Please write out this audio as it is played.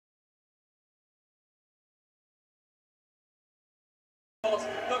class.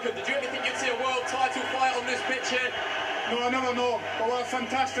 Duncan, did you ever think you'd see a world title fight on this pitch here? No, I never know. But what a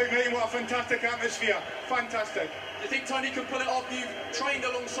fantastic night, what a fantastic atmosphere. Fantastic. Do you think Tony can pull it off? You've trained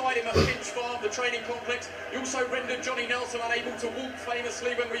alongside him at Finch Farm, the training complex. You also rendered Johnny Nelson unable to walk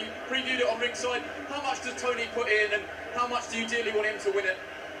famously when we previewed it on ringside. How much does Tony put in, and how much do you dearly want him to win it?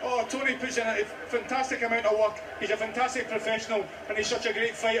 Oh, Tony puts in a fantastic amount of work. He's a fantastic professional, and he's such a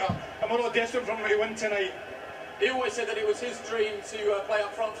great fighter. And we're all desperate for him to win tonight. He always said that it was his dream to play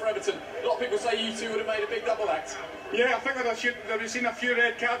up front for Everton. A lot of people say you two would have made a big double act. Yeah, I think they'd have seen a few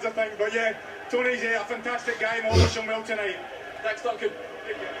red cards, I think. But yeah, Tony's a fantastic guy, and we'll wish him well tonight. Thanks, Duncan.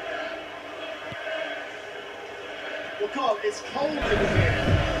 Well, Carl, it's cold in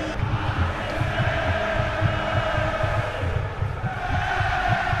here.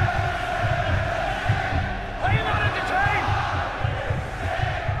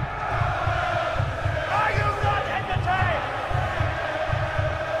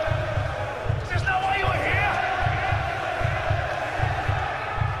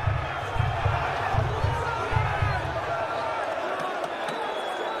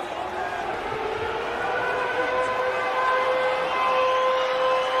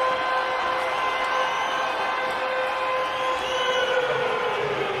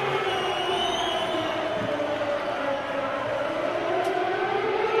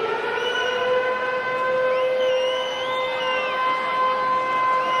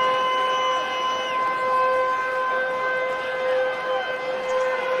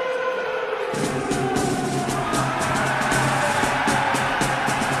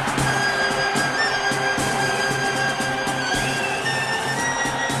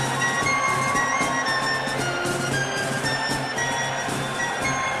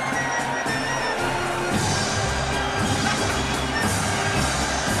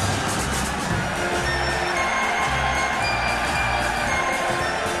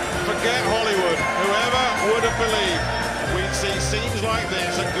 Would have believed we'd see scenes like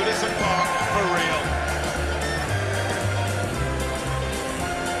this at Goodison Park for real.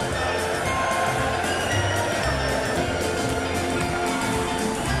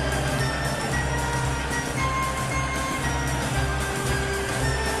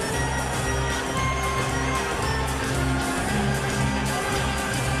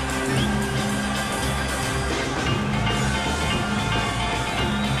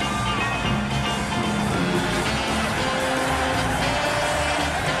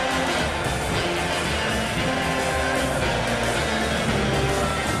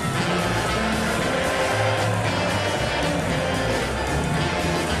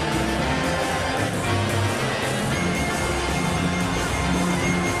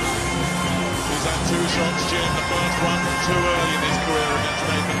 Shots, Jim. The first one too early in his career against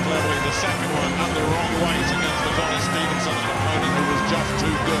Nathan Cleverly. The second one at the wrong weight against Adonis Stevenson, an opponent who was just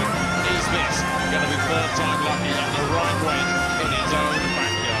too good. Is this going to be third time lucky at the right weight in his own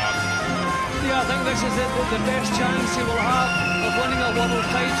backyard? Yeah, I think this is the best chance he will have of winning a world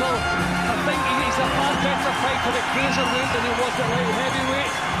title. I think he's a far better fighter at Cruiserweight than he was at light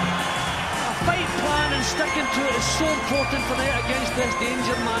heavyweight. Fight plan and sticking to it is so important tonight against this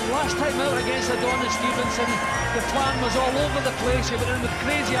danger man. Last time out against Adonis Stevenson, the plan was all over the place. He went in with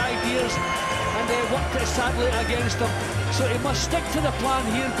crazy ideas and they worked it sadly against him. So he must stick to the plan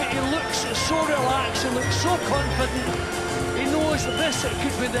here, but he looks so relaxed, he looks so confident. He knows that this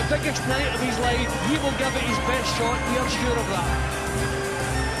could be the biggest night of his life. He will give it his best shot, we are sure of that.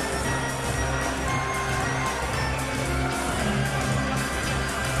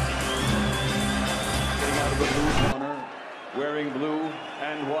 Wearing blue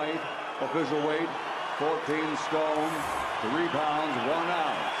and white, official weight 14 stone, 3 pounds 1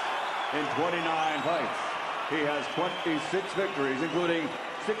 ounce. In 29 fights, he has 26 victories, including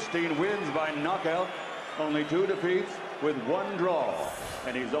 16 wins by knockout, only 2 defeats with 1 draw,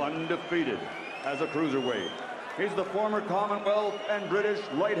 and he's undefeated as a cruiserweight. He's the former Commonwealth and British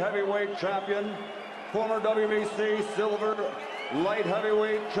light heavyweight champion, former WBC silver light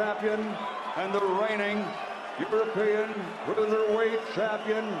heavyweight champion, and the reigning European Cruiserweight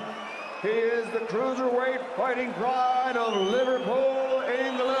champion. He is the Cruiserweight fighting pride of Liverpool,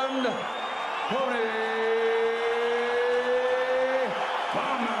 England, Tony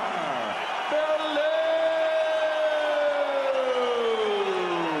Bellew.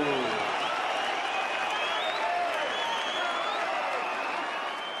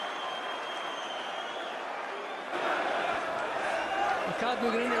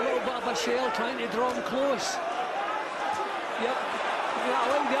 Makabu getting a little bit of a shell, trying to draw him close. Yep. Yeah, I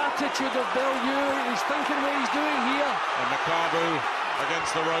like the attitude of Bellew. He's thinking what he's doing here. And Makabu against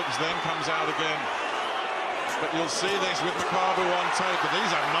the ropes, then comes out again. But you'll see this with Makabu on tape. But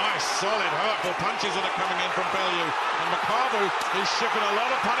these are nice, solid, hurtful punches that are coming in from Bellew. And Makabu is shipping a lot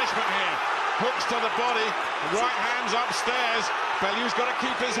of punishment here. Hooks to the body, right hands upstairs. Bellew's got to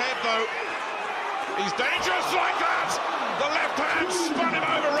keep his head, though. He's dangerous like that. The left hand spun him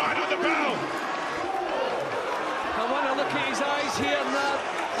over right on the bell. I want to look at his eyes here now.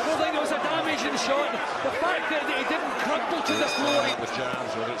 I don't think there was a damaging shot. The fact that he didn't crumple to the floor. The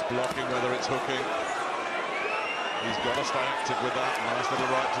jabs, whether it's blocking, whether it's hooking. He's got to stay active with that. Nice little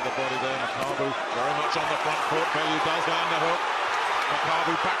right to the body there. Makabu very much on the front foot. Bellew does land the hook.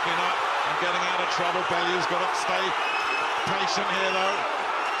 Makabu backing up and getting out of trouble. Bellew's got to stay patient here, though.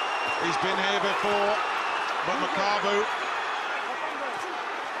 He's been here before, but Makabu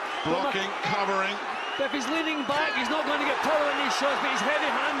blocking, covering. If he's leaning back, he's not going to get power in his shots, but he's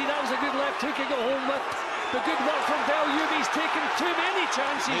heavy-handed. That was a good left hook he got home with. The good work from Bellew. He's taken too many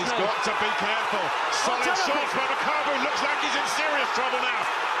chances now. He's got to be careful. Solid shots, but Makabu looks like he's in serious trouble now.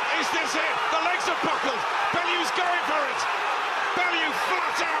 Is this it? The legs are buckled. Bellew's going for it. Bellew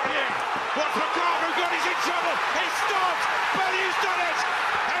flat out here. What's Makabu got? He's in trouble. He stopped. Bellew's done it.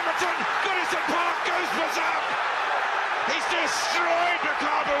 Hamilton, Goodison Park goes berserk. He's destroyed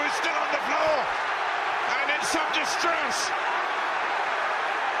Makabu, who's still on the floor and in some distress.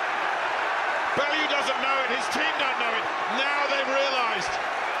 Bellew doesn't know it, his team don't know it. Now they've realised.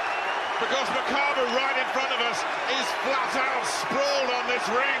 Because Makabu right in front of us is flat out sprawled on this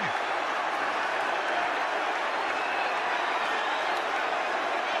ring.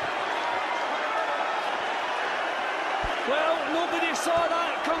 Well, nobody saw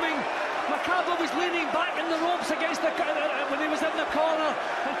that coming. Makabu was leaning back in the ropes against the when he was in the corner,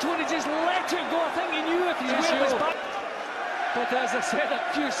 and Tony just let it go. I think he knew if his weight was back. But as I said a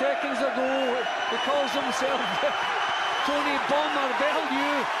few seconds ago, he calls himself Tony Bomber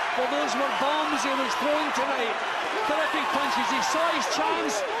Bellew. Well, those were bombs he was throwing tonight. Terrific punches. He saw his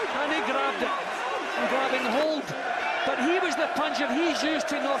chance and he grabbed it. And grabbing hold. But he was the puncher. He's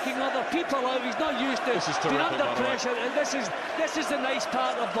used to knocking other people out. He's not used to being under pressure. And this is the nice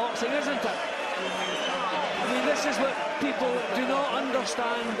part of boxing, isn't it? I mean, this is what people do not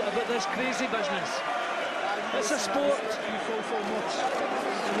understand about this crazy business. It's a sport. So much.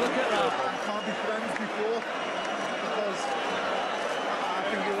 And look at that. Can't be friends before because I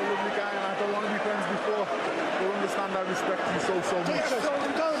think you're a lovely guy and I don't want to be friends before. You'll understand I respect you so much.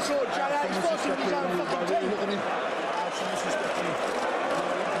 Don't sort of chat out. He's got to be his own fucking team. Look at him. I have so much respect for you.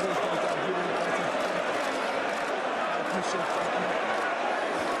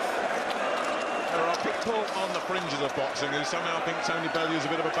 There are people on the fringes of boxing who somehow think Tony Bellew is a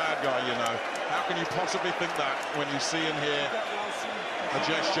bit of a bad guy, you know. How can you possibly think that when you see and hear a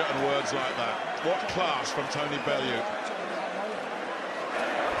gesture and words like that? What class from Tony Bellew.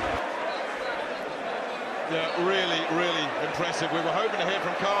 Yeah, really, really impressive. We were hoping to hear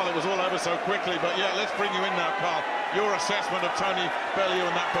from Carl. It was all over so quickly, but yeah, let's bring you in now, Carl. Your assessment of Tony Bellew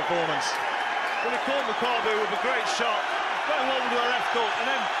and that performance. Well, he caught Makabu with a great shot, going over to the left hook, and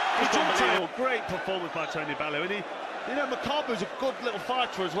then he jumped out. Great performance by Tony Bellew, and you know, Makabu's a good little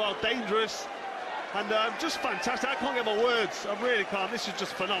fighter as well, dangerous, and just fantastic. I can't get my words. I really can't. This is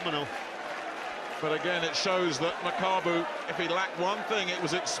just phenomenal. But again, it shows that Makabu, if he lacked one thing, it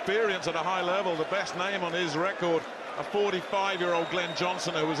was experience at a high level. The best name on his record, a 45-year-old Glenn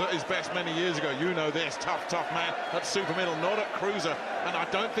Johnson, who was at his best many years ago. You know this, tough man at super middle, not at cruiser. And I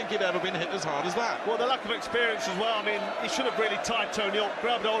don't think he'd ever been hit as hard as that. Well, the lack of experience as well. I mean, he should have really tied Tony up,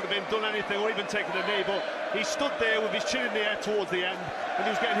 grabbed hold of him, done anything, or even taken a knee. But he stood there with his chin in the air towards the end, and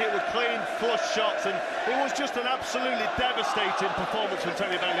he was getting hit with clean, flush shots. And it was just an absolutely devastating performance from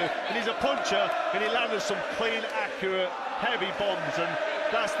Tony Bellew. And he's a puncher, and he landed some clean, accurate, heavy bombs. And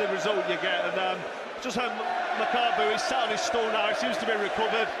that's the result you get. And just had Makabu, he's sat on his stool now. He seems to be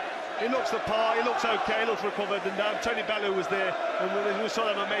recovered. He looks the part, he looks okay, he looks recovered, and Tony Bellew was there, and we saw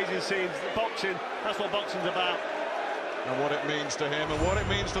them amazing scenes. Boxing, that's what boxing's about. And what it means to him, and what it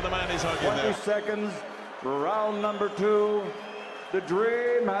means to the man he's hugging 20 there. seconds, round number 2. The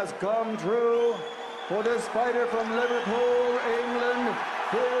dream has come true for this fighter from Liverpool, England,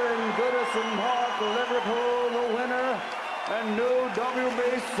 here in Goodison Park, Liverpool, the winner, and new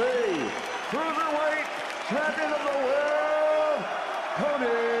WBC Cruiserweight champion of the world, Tony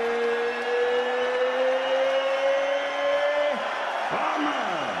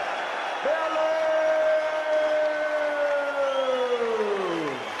Bellew.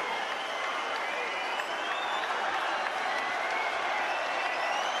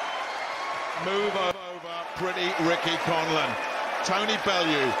 Move over, pretty Ricky Conlon. Tony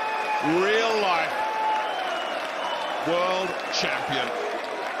Bellew, real life world champion.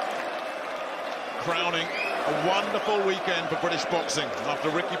 Crowning A wonderful weekend for British boxing. After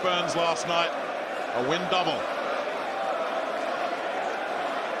Ricky Burns last night, a win double.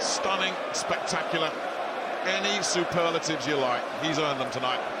 Stunning, spectacular. Any superlatives you like, he's earned them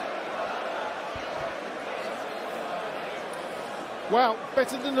tonight. Well,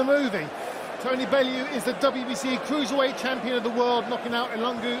 better than the movie. Tony Bellew is the WBC Cruiserweight Champion of the World, knocking out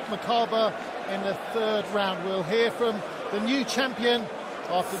Illunga Makabu in the 3rd round. We'll hear from the new champion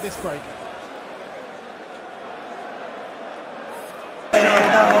after this break.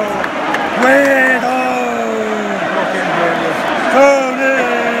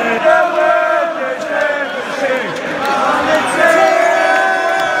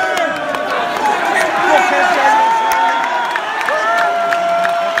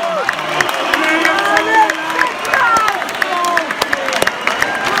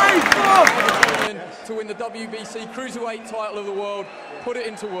 To win the WBC Cruiserweight title of the world, put it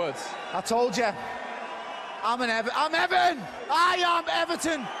into words. I told you, I'm Everton. I am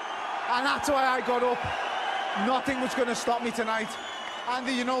Everton, and that's why I got up. Nothing was going to stop me tonight.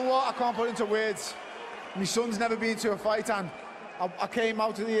 Andy, you know what? I can't put into words. My son's never been to a fight, and I came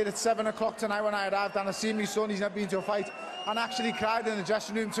out of here at 7 o'clock tonight when I arrived, and I seen my son. He's never been to a fight, and actually cried in the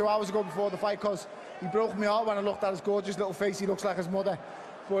dressing room 2 hours ago before the fight because he broke me heart when I looked at his gorgeous little face. He looks like his mother,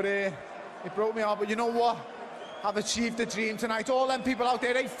 but it broke me heart. But you know what? I've achieved the dream tonight. All them people out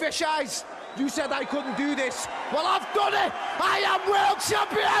there, they fish eyes. You said I couldn't do this. Well, I've done it. I am world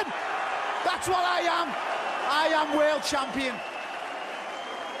champion. That's what I am. I am world champion.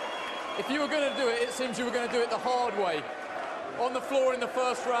 If you were going to do it, it seems you were going to do it the hard way. On the floor in the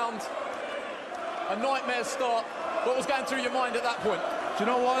 1st round, a nightmare start. What was going through your mind at that point? Do you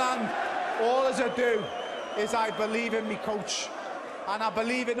know what, Ann? All as I do is I believe in me coach. And I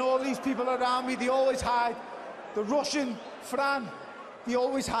believe in all these people around me. They always hide. The Russian, Fran, they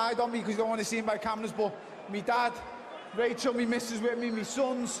always hide on me because they don't want to see him by cameras. But me dad, Rachel, me missus with me, me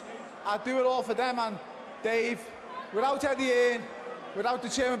sons, I do it all for them. And Dave, without Eddie Hearn, without the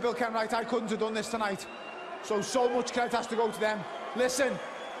chairman Bill Kenwright, I couldn't have done this tonight. So much credit has to go to them. Listen,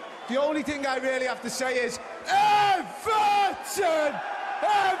 the only thing I really have to say is Everton!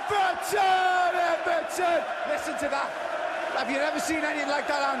 Everton! Everton! Listen to that. Have you ever seen anything like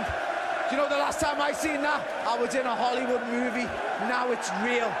that? And do you know the last time I seen that? I was in a Hollywood movie. Now it's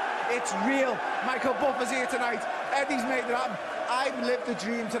real. It's real. Michael Buffer's here tonight. Eddie's made it happen. I've lived the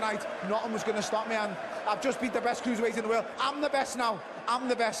dream tonight. Nothing was going to stop me, and I've just beat the best cruiserweight in the world. I'm the best now. I'm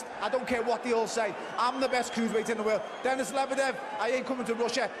the best. I don't care what they all say. I'm the best cruiserweight in the world. Dennis Lebedev, I ain't coming to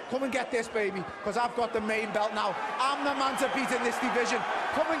Russia. Come and get this, baby, because I've got the main belt now. I'm the man to beat in this division.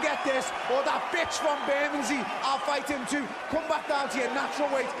 Come and get this, or that bitch from Bermondsey, I'll fight him too. Come back down to your natural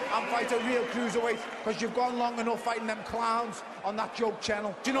weight and fight a real cruiserweight, because you've gone long enough fighting them clowns on that joke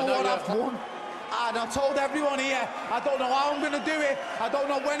channel. Do you know what I've won? And I told everyone here, I don't know how I'm going to do it. I don't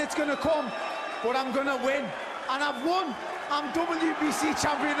know when it's going to come, but I'm going to win. And I've won. I'm WBC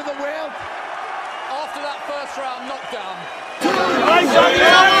champion of the world. After that 1st round knockdown.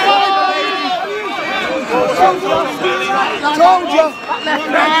 Told you.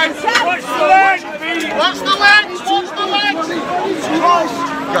 Watch the legs! Watch the legs! Watch the legs!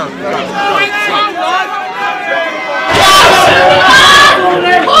 Go, go,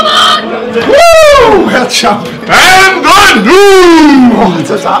 Woo! World champion. And done! What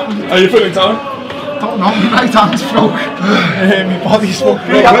has happened? Are you feeling time? Don't know, my right hand's broke. My body's broke.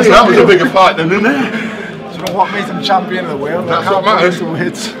 That was a bigger fight than in there. Do you know what made him champion of the world? That's what matters.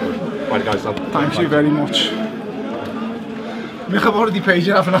 Way to go, son. Thank you very much. Mick, I've already paid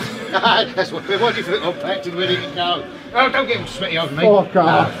you, haven't I? That's what do you think of packed and ready to go? Oh, don't get him sweaty over me. Oh,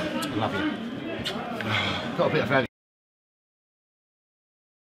 God. I love you. Got a bit of value.